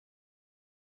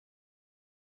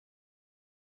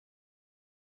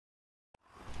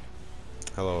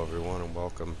Hello everyone and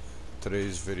welcome.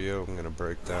 Today's video I'm going to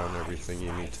break down everything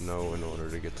you need to know in order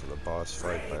to get to the boss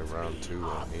fight by round 2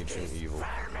 on Ancient Evil.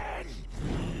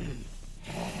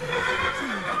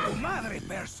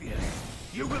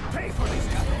 You will pay for this.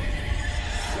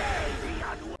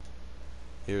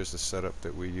 Here's the setup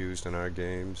that we used in our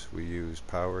games. We used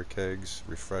power kegs,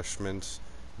 refreshments,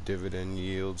 dividend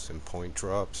yields, and point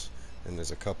drops. And there's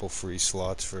a couple free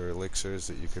slots for elixirs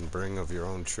that you can bring of your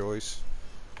own choice,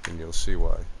 and you'll see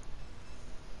why.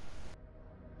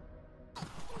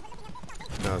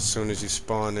 Now as soon as you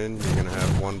spawn in, you're going to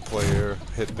have one player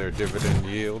hit their dividend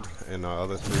yield and the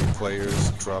other 3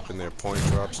 players dropping their point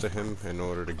drops to him in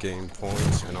order to gain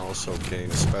points and also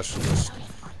gain a specialist.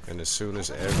 And as soon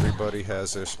as everybody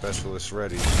has their specialist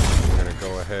ready, we're going to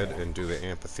go ahead and do the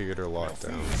amphitheater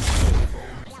lockdown.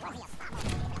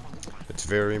 It's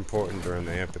very important during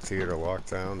the amphitheater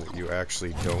lockdown that you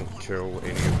actually don't kill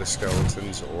any of the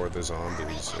skeletons or the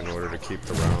zombies in order to keep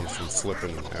the round from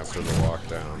flipping after the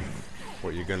lockdown.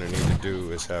 What you're going to need to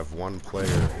do is have one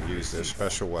player use their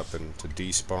special weapon to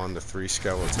despawn the 3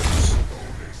 skeletons,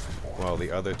 while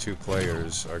the other 2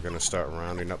 players are going to start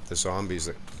rounding up the zombies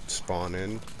that spawn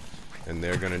in, and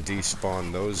they're going to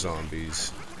despawn those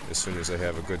zombies as soon as they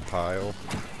have a good pile.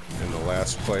 And the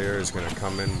last player is going to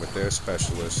come in with their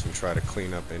specialist and try to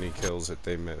clean up any kills that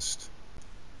they missed.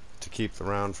 To keep the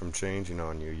round from changing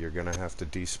on you, you're going to have to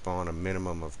despawn a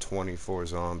minimum of 24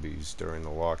 zombies during the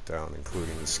lockdown,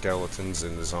 including the skeletons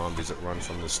and the zombies that run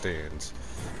from the stands.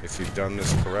 If you've done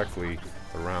this correctly,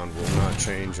 the round will not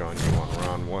change on you on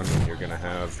round 1, and you're going to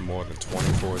have more than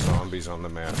 24 zombies on the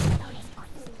map.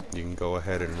 You can go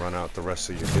ahead and run out the rest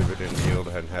of your dividend yield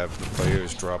and have the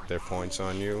players drop their points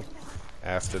on you.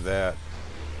 After that,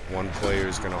 one player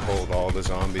is going to hold all the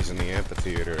zombies in the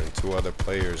amphitheater, and 2 other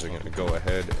players are going to go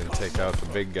ahead and take out the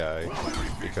big guy,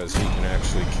 because he can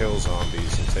actually kill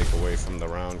zombies and take away from the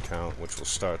round count, which will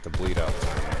start the bleed out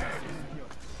time.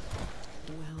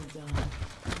 Well done.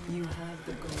 You have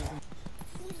the goal.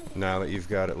 Now that you've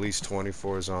got at least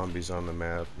 24 zombies on the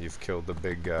map, you've killed the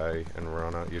big guy and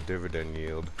run out your dividend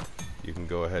yield, you can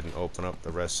go ahead and open up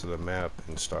the rest of the map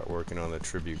and start working on the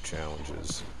tribute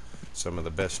challenges. Some of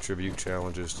the best tribute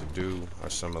challenges to do are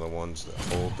some of the ones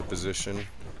that hold the position,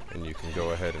 and you can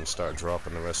go ahead and start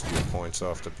dropping the rest of your points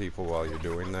off to people while you're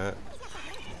doing that.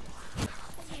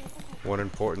 One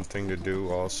important thing to do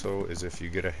also is, if you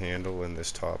get a handle in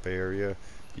this top area,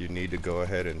 you need to go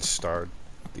ahead and start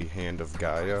the Hand of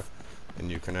Gaia, and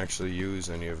you can actually use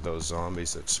any of those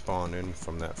zombies that spawn in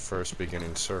from that first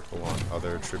beginning circle on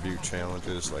other tribute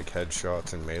challenges like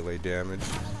headshots and melee damage,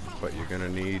 but you're going to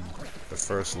need the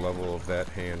first level of that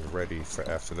hand ready for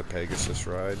after the Pegasus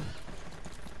ride.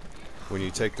 When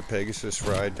you take the Pegasus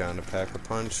ride down to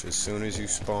Pack-a-Punch, as soon as you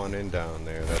spawn in down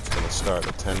there, that's going to start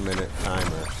a 10-minute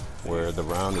timer where the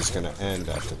round is going to end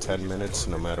after 10 minutes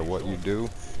no matter what you do,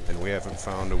 and we haven't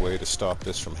found a way to stop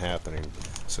this from happening.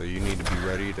 So you need to be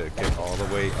ready to get all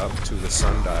the way up to the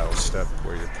sundial step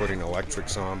where you're putting electric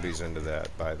zombies into that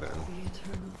by then. The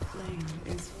eternal flame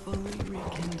is fully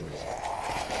rekindled.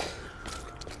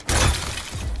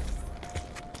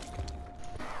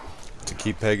 To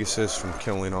keep Pegasus from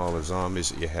killing all the zombies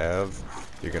that you have,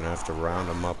 you're going to have to round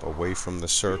them up away from the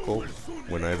circle.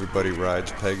 When everybody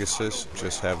rides Pegasus,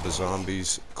 just have the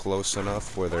zombies close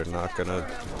enough where they're not going to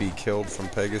be killed from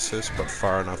Pegasus, but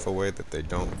far enough away that they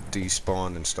don't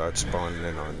despawn and start spawning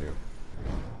in on you.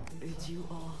 Bids you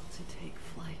all to take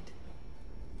flight.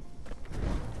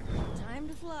 Time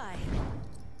to fly.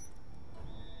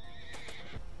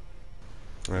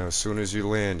 Now, as soon as you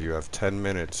land, you have 10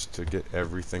 minutes to get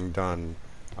everything done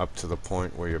up to the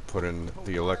point where you're putting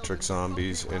the electric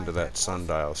zombies into that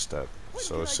sundial step.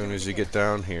 So as soon as you get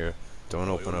down here, don't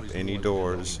open up any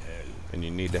doors, and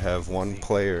you need to have one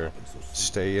player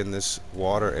stay in this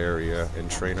water area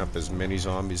and train up as many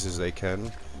zombies as they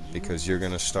can, because you're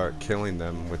going to start killing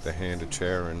them with the Hand of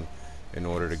Charon in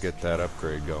order to get that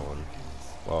upgrade going,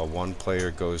 while one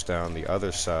player goes down the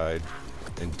other side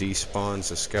and despawns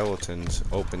the skeletons,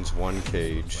 opens one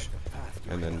cage,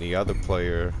 and then the other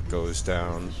player goes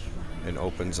down and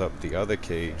opens up the other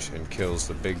cage and kills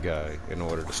the big guy in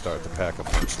order to start the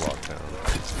Pack-a-Punch lockdown.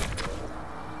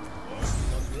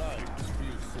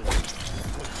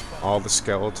 All the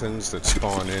skeletons that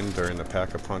spawn in during the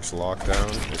Pack-a-Punch lockdown,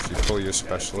 if you pull your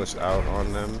specialist out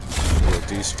on them, you'll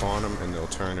despawn them and they'll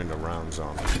turn into round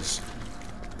zombies.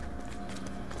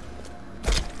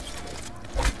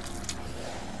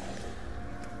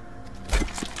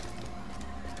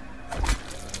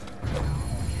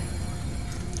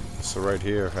 So right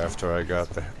here, after I got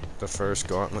the first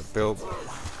gauntlet built,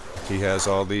 he has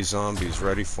all these zombies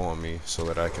ready for me so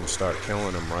that I can start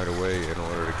killing them right away in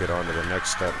order to get on to the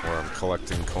next step where I'm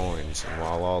collecting coins. And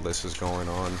while all this is going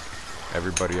on,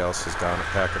 everybody else is down a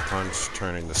pack-a-punch,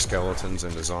 turning the skeletons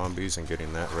into zombies and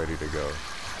getting that ready to go.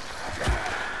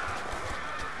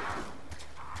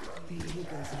 The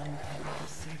eagles uncover the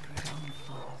sacred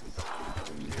onslaughts,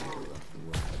 the middle of the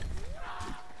world.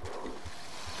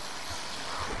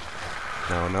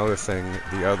 Now another thing,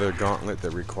 the other gauntlet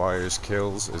that requires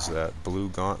kills is that blue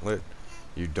gauntlet.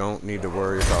 You don't need to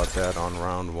worry about that on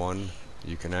round 1.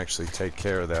 You can actually take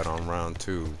care of that on round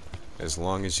 2. As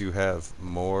long as you have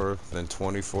more than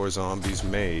 24 zombies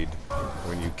made,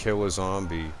 when you kill a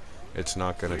zombie, it's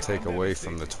not going to take away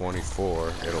from the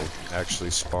 24. It'll actually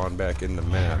spawn back in the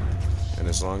map. And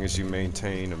as long as you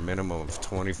maintain a minimum of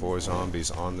 24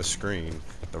 zombies on the screen,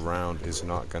 the round is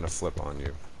not going to flip on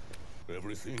you.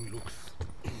 Everything looks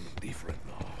different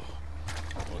now.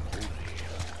 Unholy,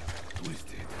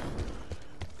 twisted,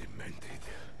 demented.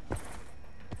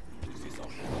 This is how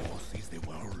Shaw sees the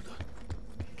world.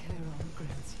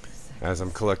 As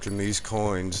I'm collecting these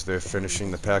coins, they're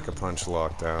finishing the pack-a-punch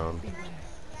lockdown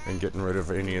and getting rid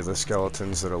of any of the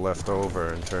skeletons that are left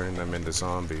over and turning them into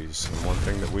zombies. And one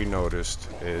thing that we noticed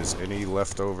is any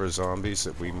leftover zombies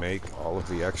that we make, all of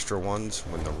the extra ones,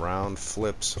 when the round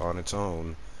flips on its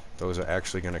own, those are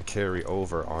actually going to carry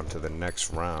over onto the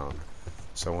next round.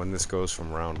 So when this goes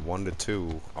from round 1 to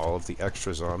 2, all of the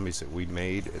extra zombies that we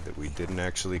made that we didn't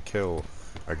actually kill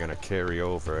are going to carry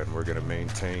over, and we're going to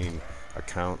maintain a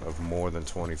count of more than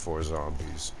 24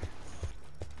 zombies.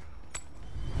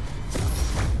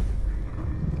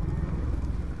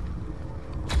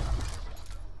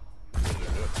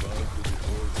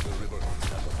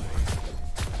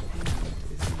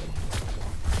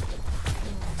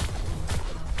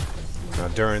 Now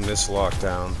during this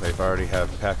lockdown, they've already had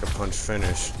Pack-a-Punch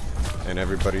finished, and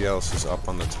everybody else is up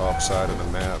on the top side of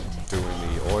the map doing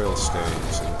the oil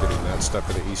stains and getting that step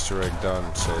of the Easter egg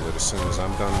done, so that as soon as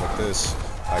I'm done with this,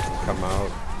 I can come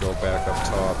out, go back up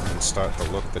top, and start the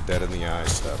look the dead in the eye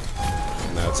step.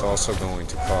 And that's also going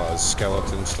to cause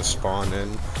skeletons to spawn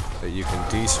in that you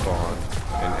can despawn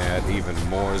and add even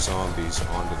more zombies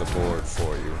onto the board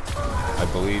for you. I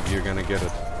believe you're going to get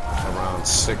around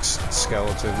 6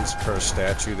 skeletons per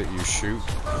statue that you shoot,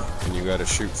 and you got to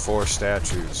shoot 4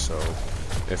 statues, so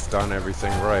if done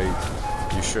everything right,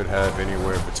 you should have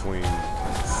anywhere between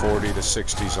 40 to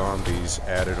 60 zombies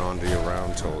added onto your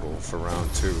round total for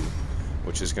round 2,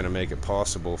 which is going to make it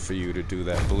possible for you to do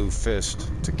that blue fist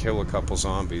to kill a couple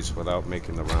zombies without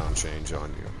making the round change on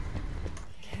you.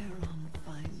 Charon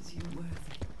finds you worthy.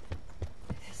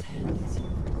 His hand is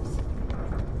yours.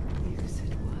 Use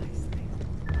it wisely.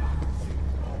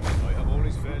 I have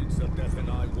always felt that death and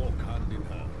I walk hand in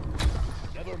hand.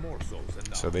 Never more so than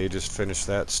now. So they just finished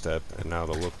that step, and now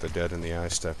the look the dead in the eye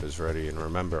step is ready. And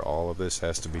remember, all of this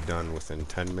has to be done within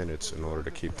 10 minutes in order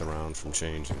to keep the round from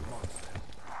changing.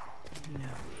 No,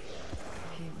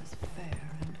 he was fair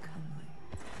and comely,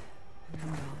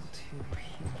 and all too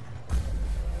human.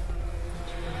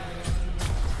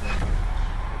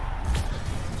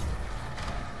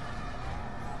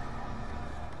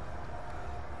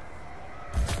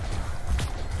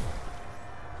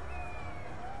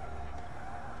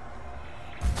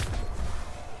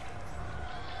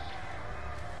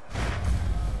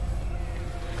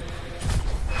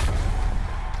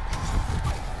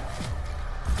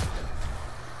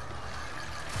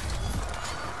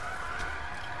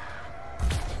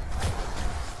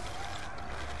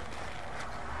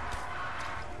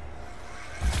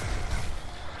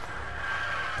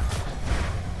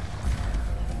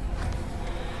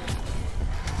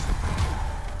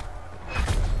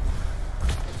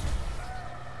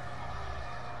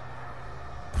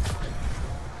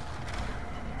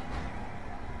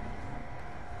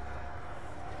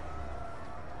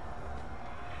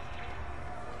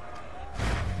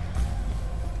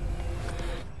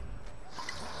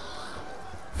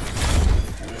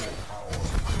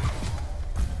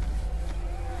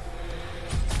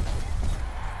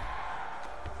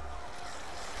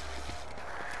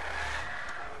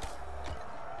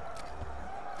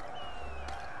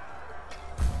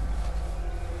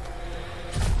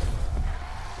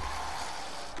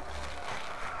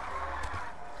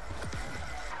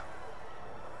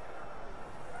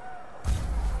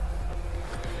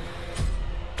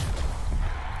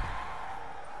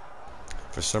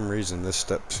 For some reason, this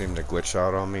step seemed to glitch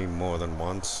out on me more than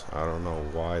once. I don't know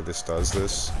why this does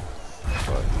this,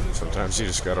 but sometimes you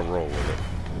just gotta roll with it.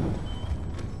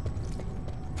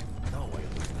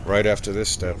 Right after this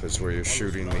step is where you're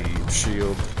shooting the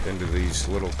shield into these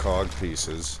little cog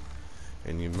pieces,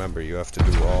 And you remember, you have to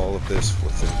do all of this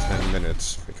within 10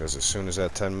 minutes, because as soon as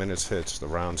that 10 minutes hits, the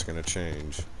round's going to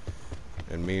change.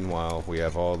 And meanwhile, we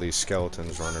have all these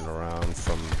skeletons running around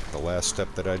from the last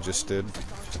step that I just did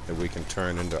that we can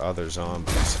turn into other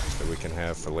zombies that we can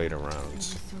have for later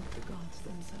rounds. The gods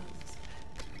themselves.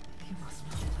 You must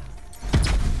not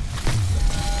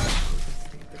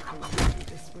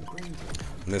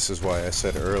have. And this is why I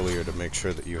said earlier to make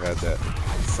sure that you had that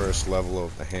first level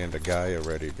of the Hand of Gaia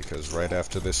ready, because right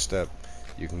after this step,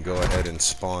 you can go ahead and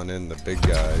spawn in the big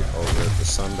guy over at the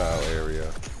sundial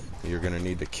area. You're going to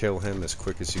need to kill him as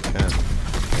quick as you can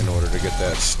in order to get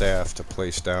that staff to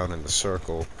place down in the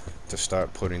circle to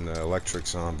start putting the electric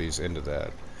zombies into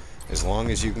that. As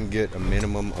long as you can get a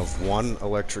minimum of 1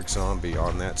 electric zombie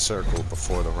on that circle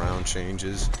before the round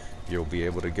changes, you'll be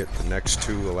able to get the next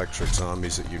 2 electric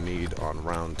zombies that you need on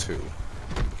round 2.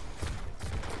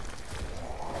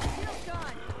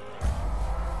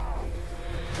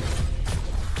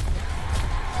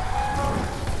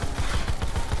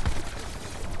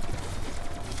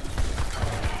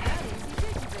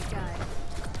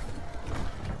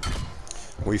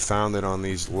 We found that on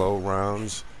these low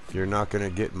rounds, you're not going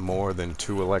to get more than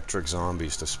 2 electric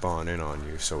zombies to spawn in on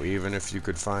you. So even if you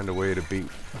could find a way to beat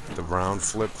the round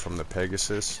flip from the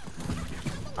Pegasus,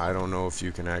 I don't know if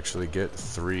you can actually get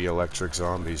 3 electric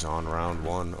zombies on round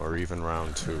 1 or even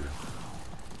round 2.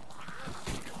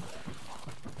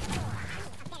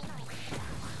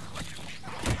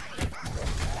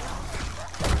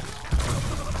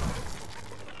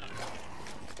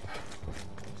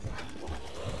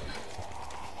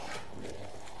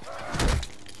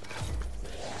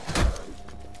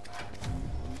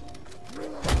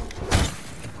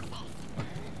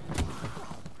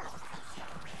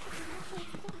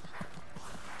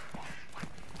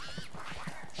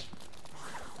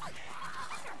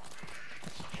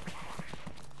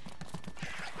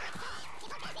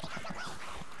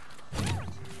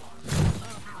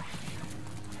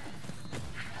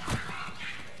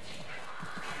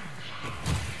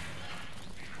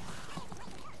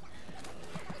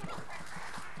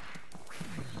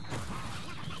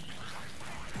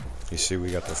 You see,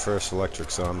 we got the first electric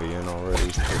zombie in already.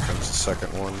 Here comes the second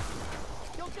one.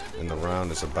 And the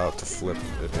round is about to flip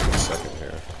in a second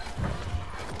here.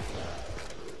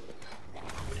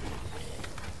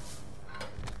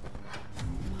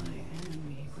 My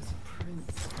enemy was a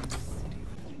prince in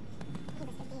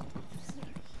the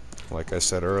city. Like I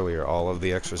said earlier, all of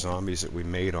the extra zombies that we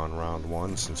made on round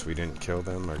 1, since we didn't kill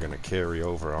them, are going to carry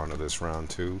over onto this round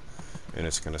 2. And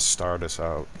it's going to start us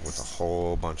out with a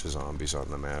whole bunch of zombies on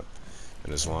the map.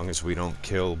 And as long as we don't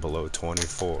kill below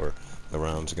 24, the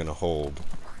round's going to hold.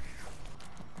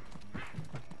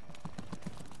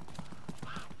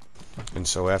 And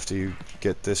so after you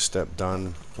get this step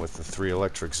done with the 3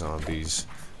 electric zombies,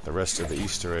 the rest of the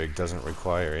Easter egg doesn't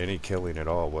require any killing at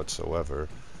all whatsoever.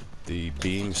 The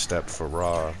beam step for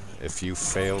Raw, if you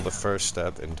fail the first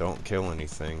step and don't kill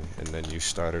anything, and then you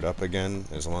start it up again,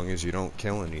 as long as you don't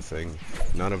kill anything,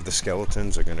 none of the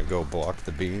skeletons are going to go block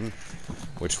the beam,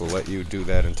 which will let you do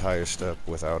that entire step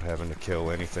without having to kill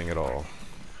anything at all.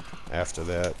 After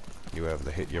that, you have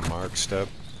the hit your mark step,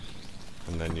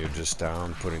 and then you're just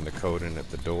down putting the code in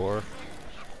at the door,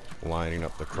 lining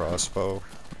up the crossbow,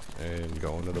 and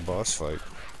going to the boss fight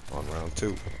on round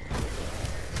 2.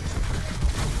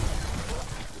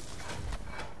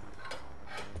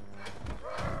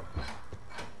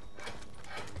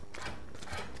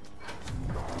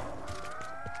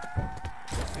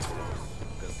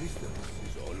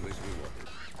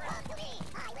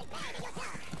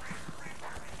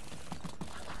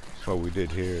 What we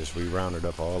did here is we rounded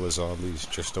up all the zombies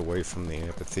just away from the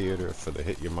amphitheater for the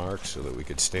hit your mark so that we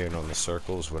could stand on the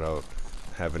circles without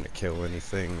having to kill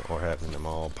anything or having them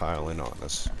all pile in on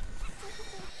us.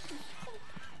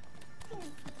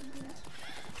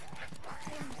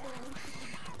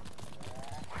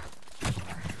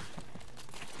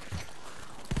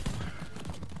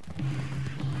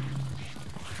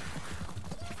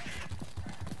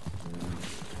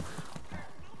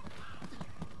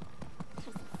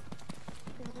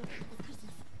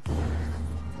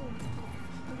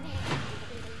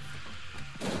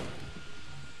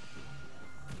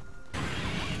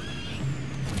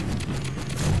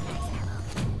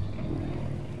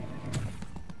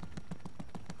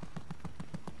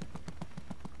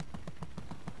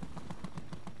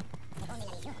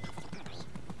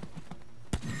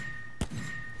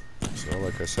 So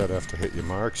like I said, after hit your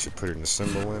marks, you're putting the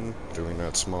symbol in, doing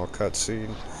that small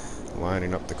cutscene,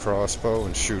 lining up the crossbow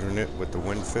and shooting it with the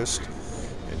wind fist,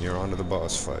 and you're onto the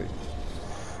boss fight.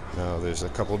 Now there's a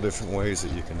couple different ways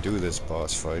that you can do this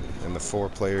boss fight. In the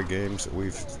 4-player games that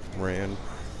we've ran,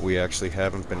 we actually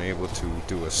haven't been able to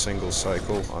do a single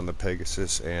cycle on the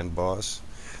Pegasus and boss,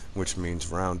 which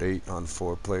means round 8 on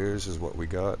 4 players is what we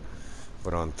got.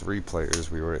 But on 3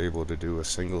 players we were able to do a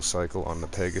single cycle on the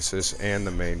Pegasus and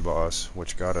the main boss,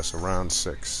 which got us around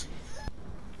 6.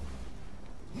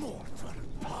 Mortal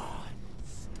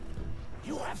pawns,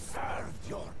 you have served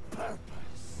your purpose.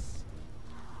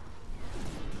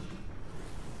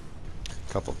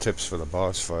 Couple tips for the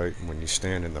boss fight. When you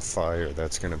stand in the fire,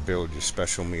 that's going to build your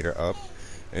special meter up,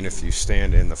 and if you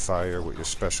stand in the fire with your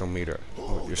special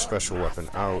weapon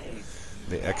out,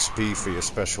 the XP for your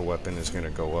special weapon is going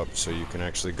to go up, so you can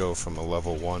actually go from a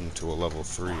level 1 to a level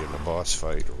 3 in the boss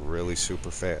fight really super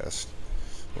fast,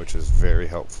 which is very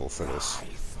helpful for this.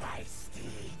 My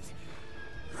steed,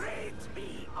 rid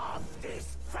me of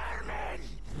this vermin!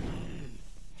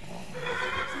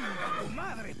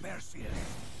 Madre Perseus,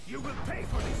 you will pay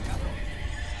for this cattle!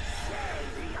 Slay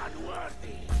the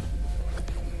unworthy!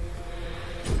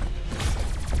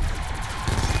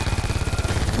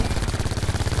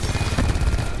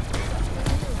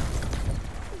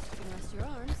 Rest your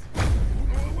arms.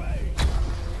 Go away!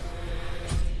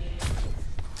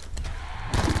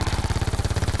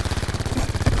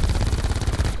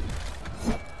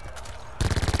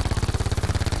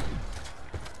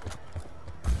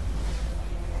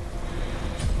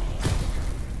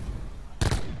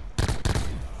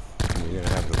 You're going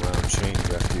to have the round change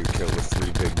after you kill the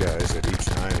 3 big guys at each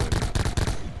island.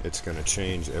 It's going to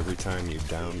change every time you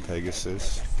down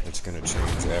Pegasus. It's going to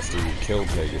change after you kill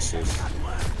Pegasus.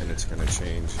 And it's going to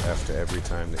change after every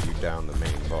time that you down the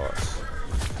main boss.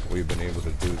 We've been able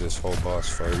to do this whole boss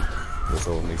fight with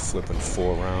only flipping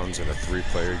 4 rounds in a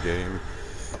 3-player game,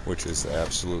 which is the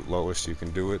absolute lowest you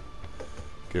can do it,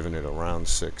 giving it a round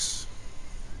 6.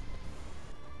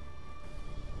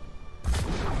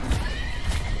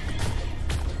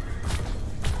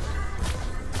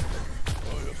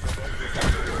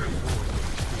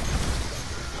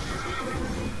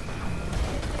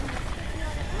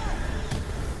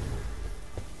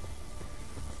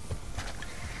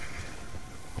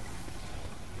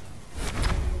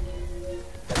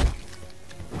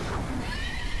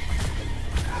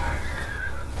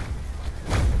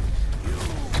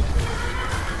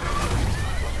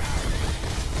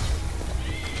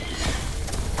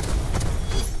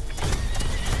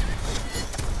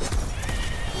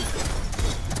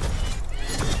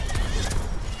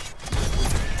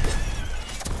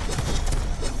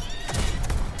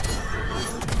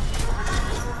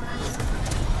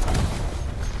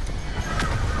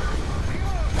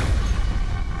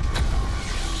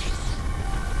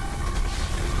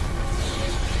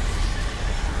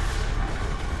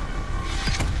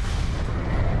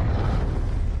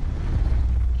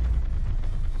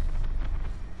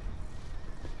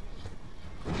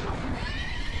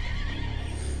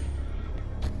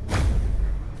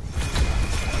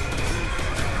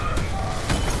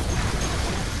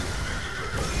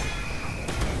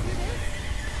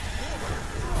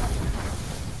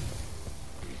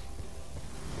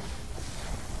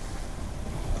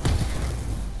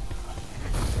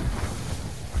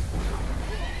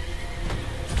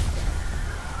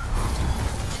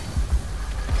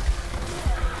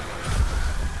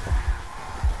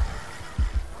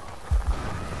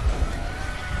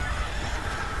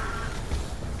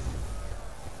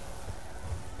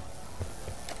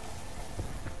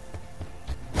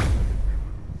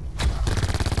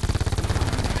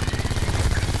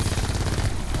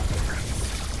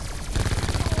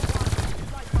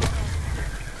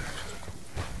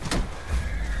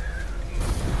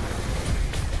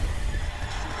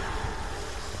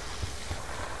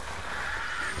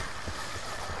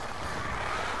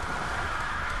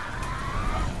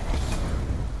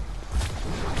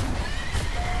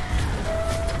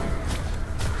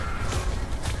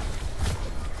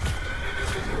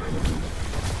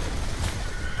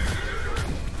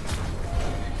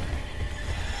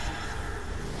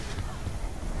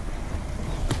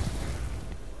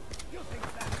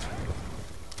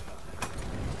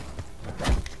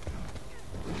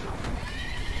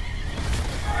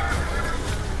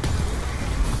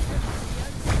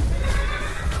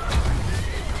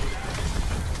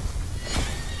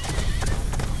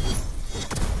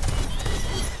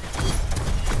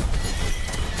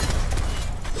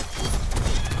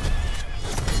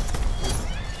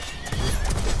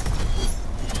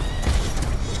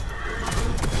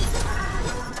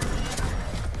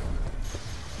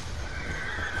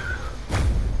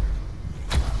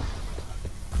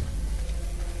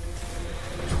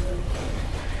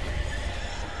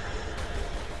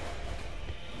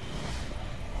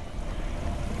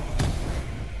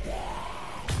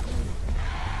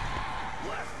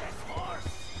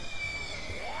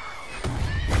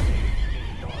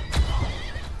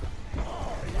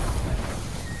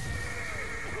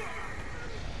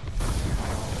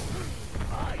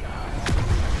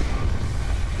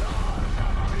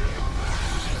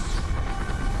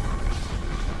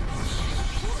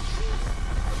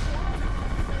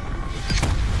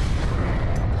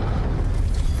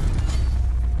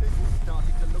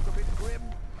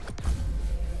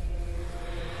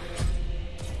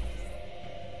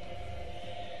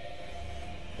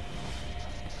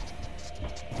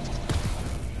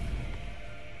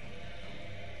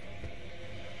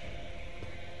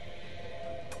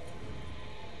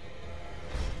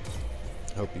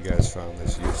 Hope you guys found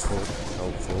this useful,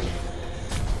 helpful.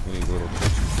 Any little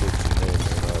tips and tricks you may have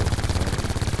known about.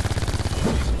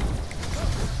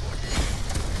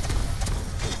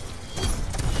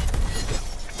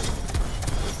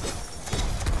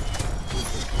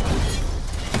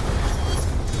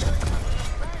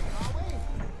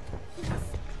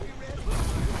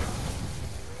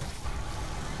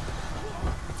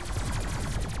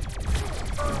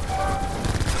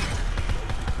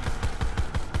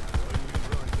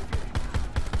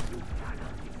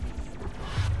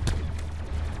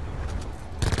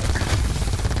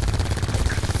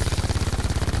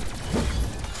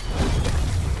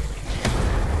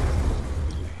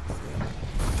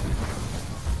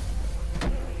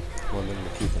 One thing to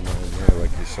keep in mind there,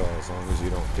 like you saw, as long as you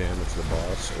don't damage the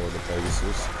boss or the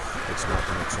bases, it's not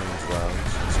going to change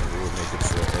rounds. So we were making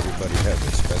sure everybody had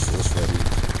their specialist ready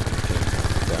when it came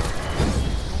time to down.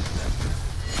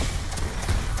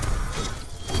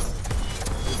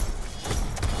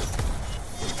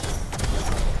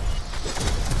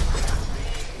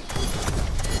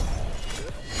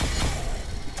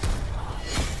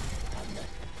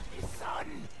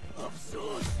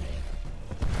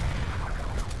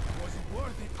 Was it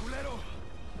worth it, culero?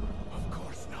 Of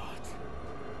course not.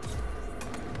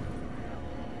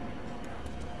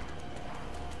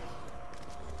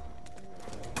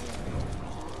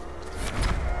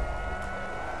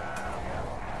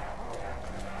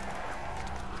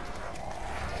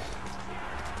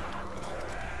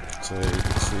 So you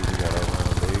can see we got our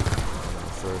round 8 on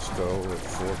our first go with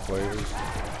 4 players.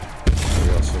 We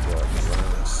also got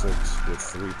round 6 with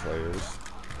 3 players.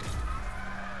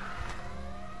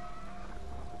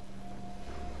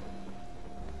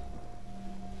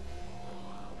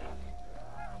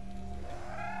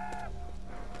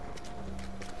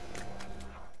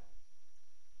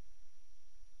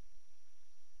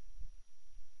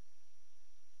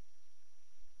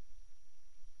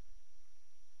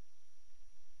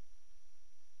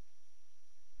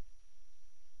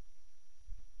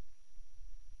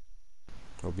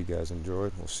 Hope you guys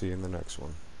enjoyed. We'll see you in the next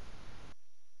one.